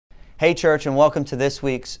Hey church, and welcome to this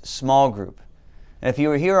week's small group. And if you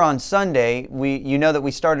were here on Sunday, you know that we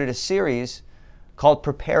started a series called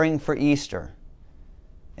Preparing for Easter.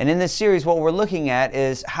 And in this series, what we're looking at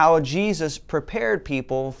is how Jesus prepared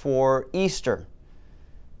people for Easter.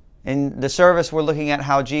 In the service, we're looking at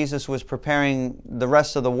how Jesus was preparing the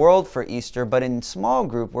rest of the world for Easter, but in small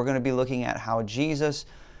group, we're going to be looking at how Jesus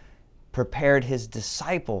prepared His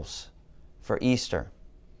disciples for Easter.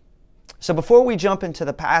 So before we jump into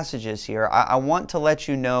the passages here, I want to let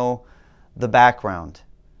you know the background.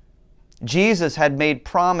 Jesus had made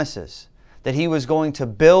promises that He was going to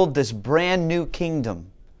build this brand new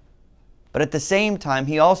kingdom. But at the same time,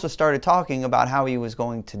 He also started talking about how He was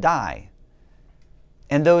going to die.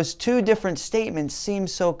 And those two different statements seem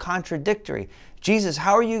so contradictory. Jesus,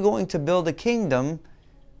 how are you going to build a kingdom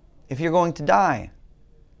if you're going to die?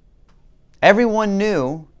 Everyone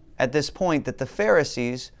knew at this point that the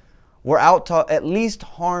Pharisees were out to at least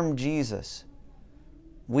harm Jesus.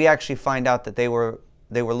 We actually find out that they were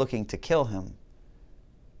looking to kill Him.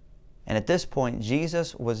 And at this point,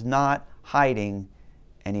 Jesus was not hiding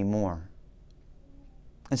anymore.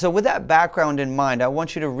 And so with that background in mind, I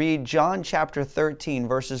want you to read John chapter 13,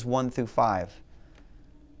 verses 1 through 5.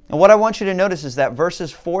 And what I want you to notice is that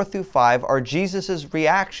verses 4 through 5 are Jesus'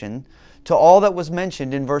 reaction to all that was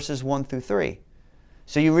mentioned in verses 1 through 3.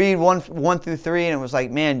 So you read 1 through 3 and it was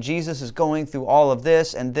like, man, Jesus is going through all of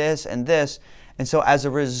this and this and this. And so as a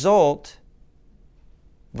result,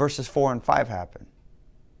 verses 4 and 5 happen.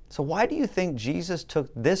 So why do you think Jesus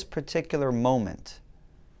took this particular moment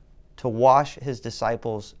to wash His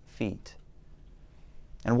disciples' feet?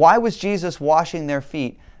 And why was Jesus washing their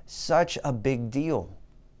feet such a big deal?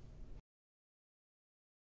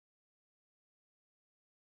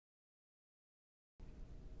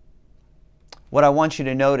 What I want you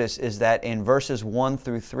to notice is that in verses 1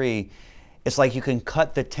 through 3, it's like you can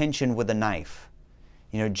cut the tension with a knife.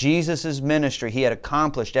 You know, Jesus' ministry, He had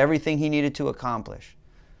accomplished everything He needed to accomplish.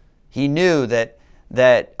 He knew that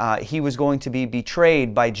He was going to be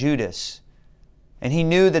betrayed by Judas. And He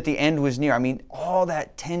knew that the end was near. I mean, all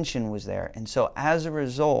that tension was there. And so as a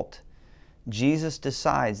result, Jesus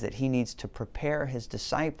decides that He needs to prepare His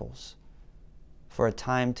disciples for a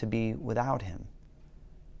time to be without Him.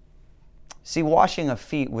 See, washing of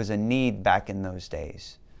feet was a need back in those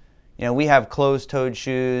days. You know, we have closed-toed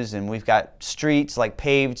shoes and we've got streets like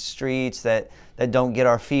paved streets that don't get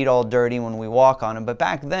our feet all dirty when we walk on them. But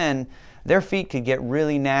back then, their feet could get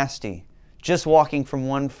really nasty just walking from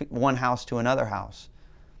one house to another house.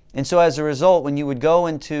 And so as a result, when you would go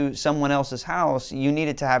into someone else's house, you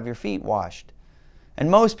needed to have your feet washed. And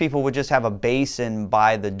most people would just have a basin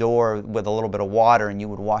by the door with a little bit of water and you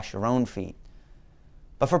would wash your own feet.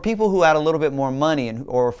 But for people who had a little bit more money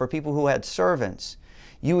or for people who had servants,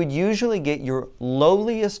 you would usually get your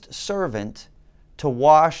lowliest servant to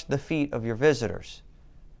wash the feet of your visitors.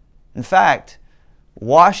 In fact,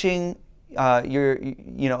 washing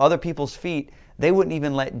other people's feet, they wouldn't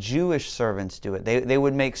even let Jewish servants do it. They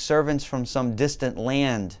would make servants from some distant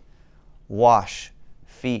land wash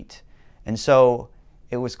feet. And so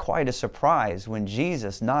it was quite a surprise when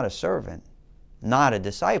Jesus, not a servant, not a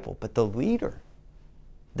disciple, but the leader,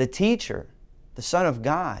 the teacher, the Son of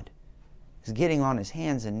God, is getting on His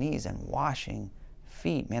hands and knees and washing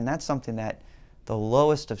feet. Man, that's something that the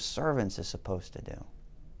lowest of servants is supposed to do.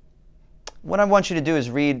 What I want you to do is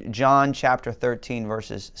read John chapter 13,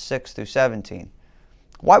 verses 6 through 17.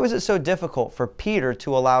 Why was it so difficult for Peter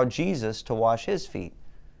to allow Jesus to wash his feet?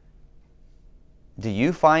 Do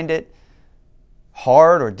you find it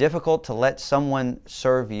hard or difficult to let someone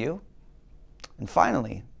serve you? And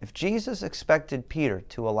finally, if Jesus expected Peter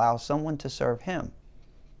to allow someone to serve Him,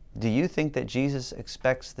 do you think that Jesus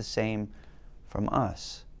expects the same from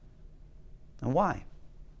us? And why?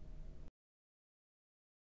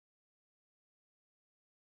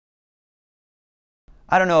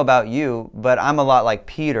 I don't know about you, but I'm a lot like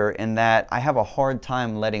Peter in that I have a hard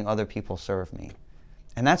time letting other people serve me.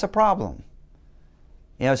 And that's a problem.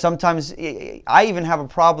 You know, sometimes I even have a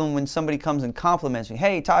problem when somebody comes and compliments me.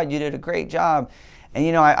 Hey, Todd, you did a great job. And,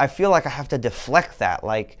 you know, I feel like I have to deflect that.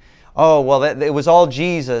 Like, oh, well, it was all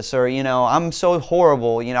Jesus. Or, you know, I'm so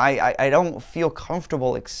horrible. You know, I don't feel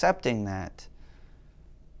comfortable accepting that.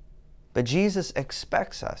 But Jesus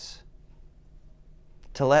expects us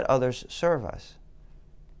to let others serve us.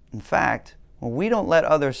 In fact, when we don't let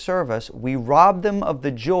others serve us, we rob them of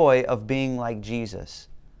the joy of being like Jesus.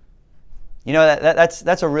 You know,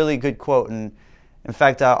 that's a really good quote. And in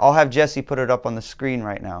fact, I'll have Jesse put it up on the screen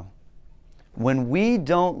right now. When we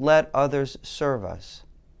don't let others serve us,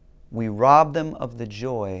 we rob them of the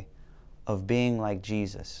joy of being like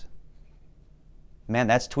Jesus. Man,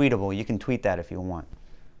 that's tweetable. You can tweet that if you want.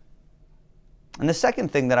 And the second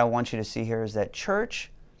thing that I want you to see here is that church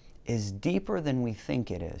is deeper than we think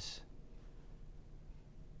it is.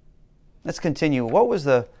 Let's continue. What was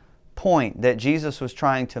the point that Jesus was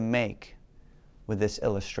trying to make with this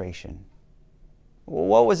illustration?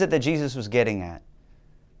 What was it that Jesus was getting at?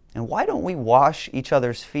 And why don't we wash each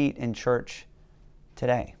other's feet in church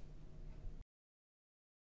today?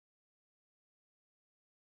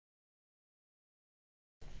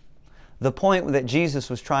 The point that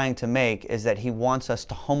Jesus was trying to make is that He wants us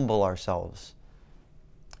to humble ourselves.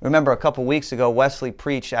 Remember, a couple weeks ago, Wesley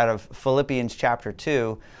preached out of Philippians chapter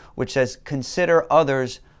 2, which says, consider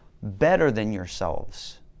others better than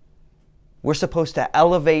yourselves. We're supposed to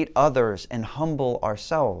elevate others and humble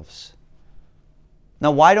ourselves.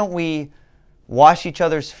 Now, why don't we wash each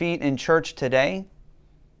other's feet in church today?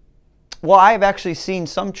 Well, I've actually seen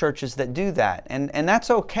some churches that do that, and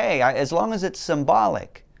that's okay, as long as it's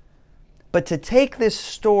symbolic. But to take this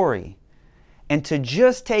story and to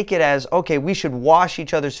just take it as, okay, we should wash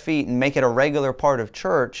each other's feet and make it a regular part of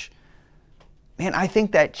church, man, I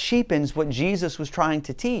think that cheapens what Jesus was trying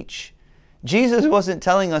to teach. Jesus wasn't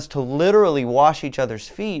telling us to literally wash each other's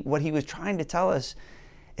feet. What He was trying to tell us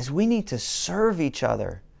is we need to serve each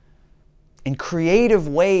other in creative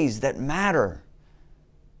ways that matter,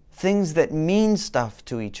 things that mean stuff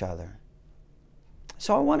to each other.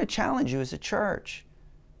 So I want to challenge you as a church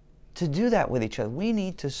to do that with each other. We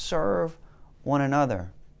need to serve one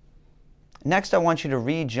another. Next, I want you to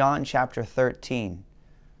read John chapter 13,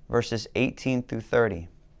 verses 18 through 30.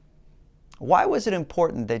 Why was it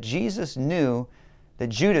important that Jesus knew that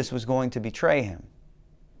Judas was going to betray Him?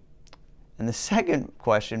 And the second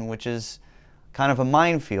question, which is kind of a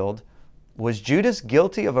minefield, was Judas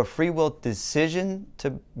guilty of a free will decision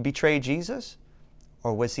to betray Jesus?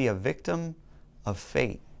 Or was he a victim of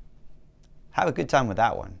fate? Have a good time with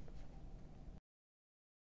that one.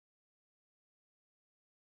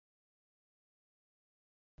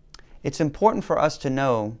 It's important for us to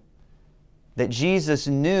know that Jesus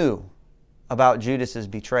knew about Judas's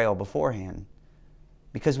betrayal beforehand,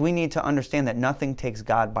 because we need to understand that nothing takes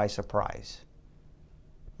God by surprise.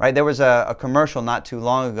 Right? There was a commercial not too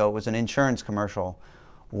long ago. It was an insurance commercial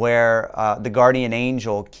where the guardian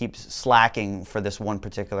angel keeps slacking for this one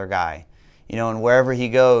particular guy. You know, and wherever he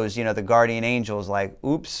goes, you know, the guardian angel is like,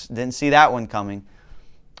 oops, didn't see that one coming.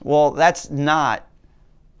 Well, that's not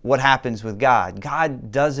what happens with God.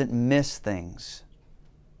 God doesn't miss things.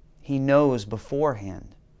 He knows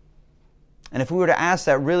beforehand. And if we were to ask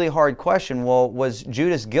that really hard question, well, was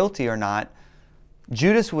Judas guilty or not?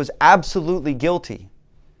 Judas was absolutely guilty.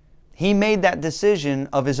 He made that decision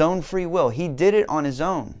of his own free will. He did it on his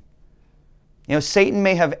own. You know, Satan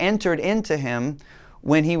may have entered into him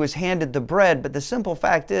when he was handed the bread, but the simple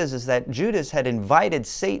fact is that Judas had invited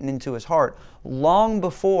Satan into his heart long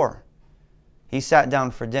before he sat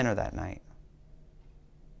down for dinner that night.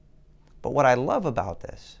 But what I love about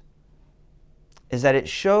this is that it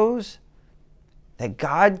shows that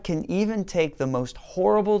God can even take the most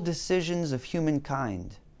horrible decisions of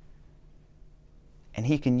humankind and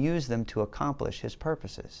He can use them to accomplish His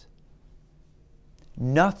purposes.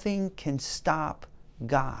 Nothing can stop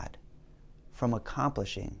God from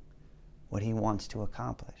accomplishing what He wants to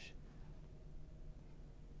accomplish.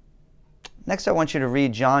 Next, I want you to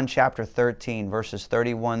read John chapter 13, verses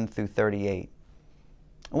 31 through 38.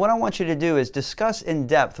 And what I want you to do is discuss in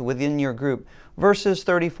depth within your group verses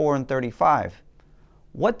 34 and 35.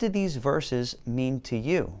 What do these verses mean to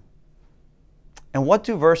you? And what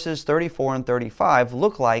do verses 34 and 35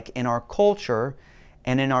 look like in our culture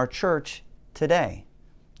and in our church today?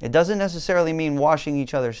 It doesn't necessarily mean washing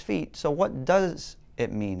each other's feet. So what does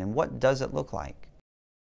it mean and what does it look like?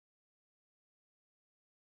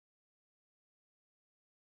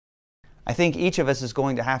 I think each of us is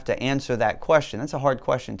going to have to answer that question. That's a hard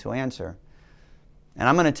question to answer. And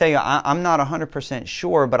I'm going to tell you, I'm not 100%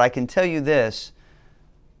 sure, but I can tell you this.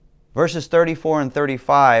 Verses 34 and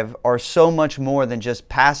 35 are so much more than just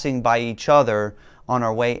passing by each other on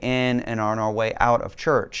our way in and on our way out of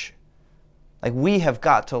church. Like, we have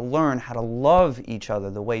got to learn how to love each other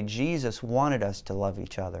the way Jesus wanted us to love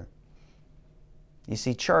each other. You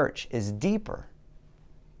see, church is deeper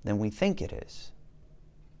than we think it is.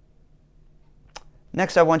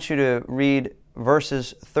 Next, I want you to read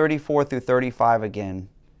verses 34 through 35 again.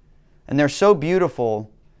 And they're so beautiful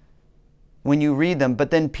when you read them, but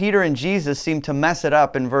then Peter and Jesus seem to mess it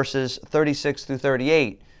up in verses 36 through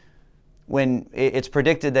 38 when it's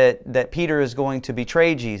predicted that Peter is going to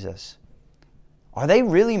betray Jesus. Are they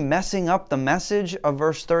really messing up the message of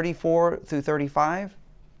verse 34 through 35?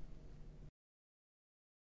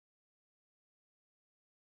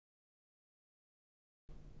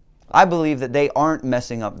 I believe that they aren't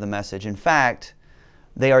messing up the message. In fact,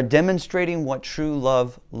 they are demonstrating what true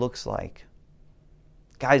love looks like.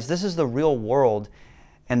 Guys, this is the real world,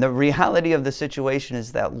 and the reality of the situation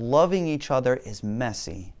is that loving each other is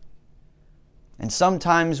messy. And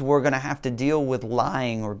sometimes we're going to have to deal with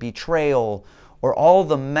lying or betrayal or all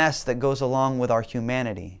the mess that goes along with our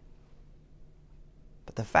humanity.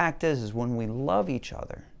 But the fact is when we love each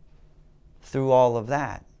other through all of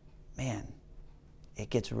that, man, it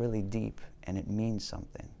gets really deep and it means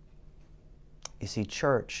something. You see,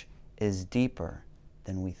 church is deeper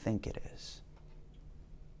than we think it is.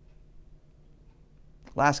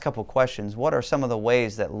 Last couple questions. What are some of the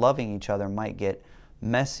ways that loving each other might get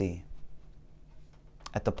messy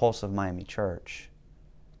at the Pulse of Miami Church?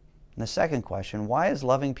 And the second question, why is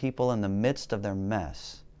loving people in the midst of their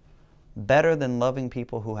mess better than loving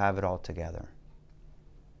people who have it all together?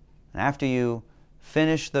 And after you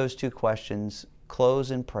finish those two questions,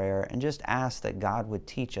 close in prayer and just ask that God would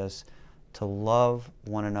teach us to love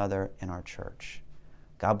one another in our church.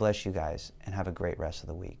 God bless you guys and have a great rest of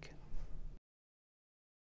the week.